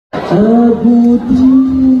Agouti.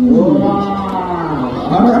 Wow.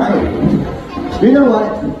 Alright. You know what?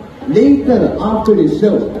 Later after the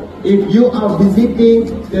show, if you are visiting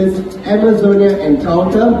this Amazonia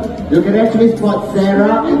encounter, you can actually spot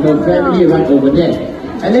Sarah and her family right over there.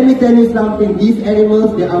 And let me tell you something, these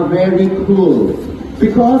animals, they are very cool.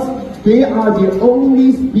 Because they are the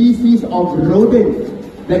only species of rodent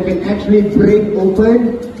that can actually break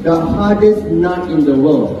open the hardest nut in the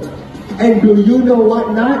world. And do you know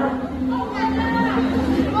what nut?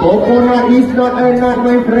 Coconut is not a nut,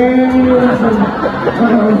 my friend.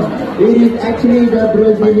 It is actually the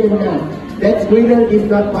Brazilian nut. That squirrel is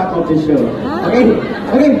not part of the show. Okay.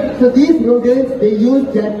 So these rodents, they use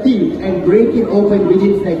their teeth and break it open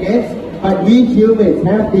within seconds. But we humans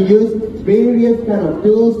have to use various kind of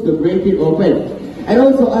tools to break it open. And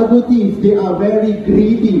also agoutis, they are very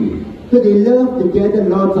greedy. So they love to gather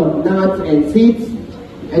lots of nuts and seeds,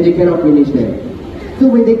 and they cannot finish them. So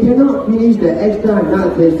when they cannot finish the extra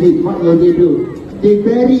nuts and seeds, what will they do? They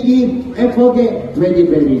bury it and forget where they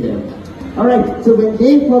bury them. Alright, so when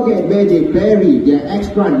they forget where they bury their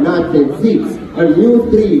extra nuts and seeds, a new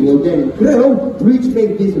tree will then grow, which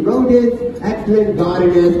makes these rodents excellent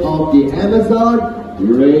gardeners of the Amazon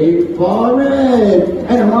rainforest.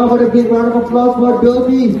 And how about a big round of applause for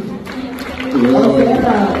Dobby?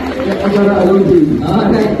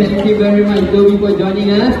 Alright, thank you very much, Dobby, for joining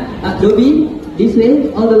us. Dobby, this way,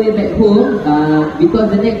 all the way back home, because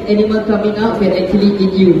the next animal coming out can actually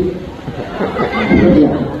eat you.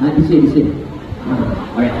 This way.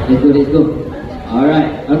 Alright, let's go.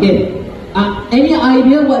 Alright, okay. Any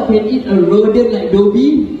idea what can eat a rodent like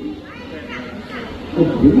Dobby? Oh,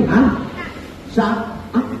 really? Shark?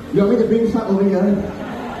 You want me to bring shark over here?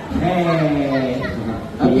 Hey.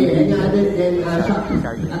 Okay, any other than shark?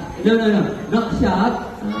 No, not shark.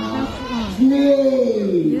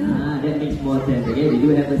 Snake. That makes more sense. Okay, we do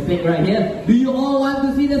have a snake right here. Do you all want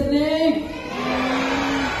to see the snake?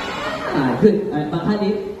 Good. But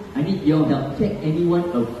Khalid, I need your help. Check anyone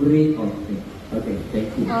afraid of snake. Okay,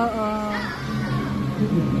 thank you.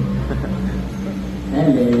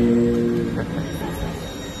 Hello.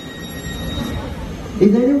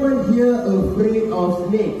 Is anyone here afraid of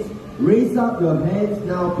snakes? Raise up your hands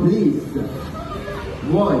now, please.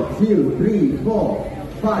 1, 2, 3, 4,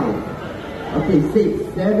 5. Okay,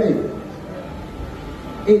 6, 7,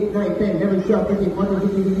 8, 9, 10, 11, 12, 13, 14,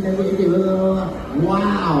 15, 16, 17, 18.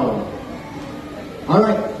 Wow.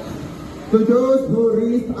 Alright. To those who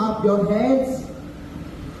raise up your hands,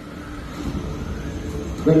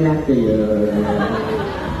 good luck to you.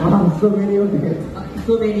 Wow, so many of them.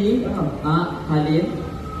 So many? Khalid,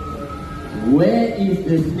 where is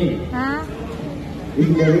the snake?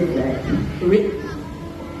 In the red bag.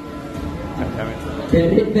 The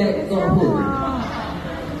red bag got hole.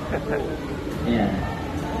 Yeah.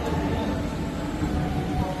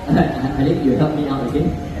 Khalid, you help me out, okay?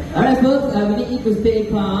 Alright folks, we need you to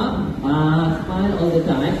stay calm, smile all the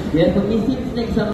time. We have a missing snake.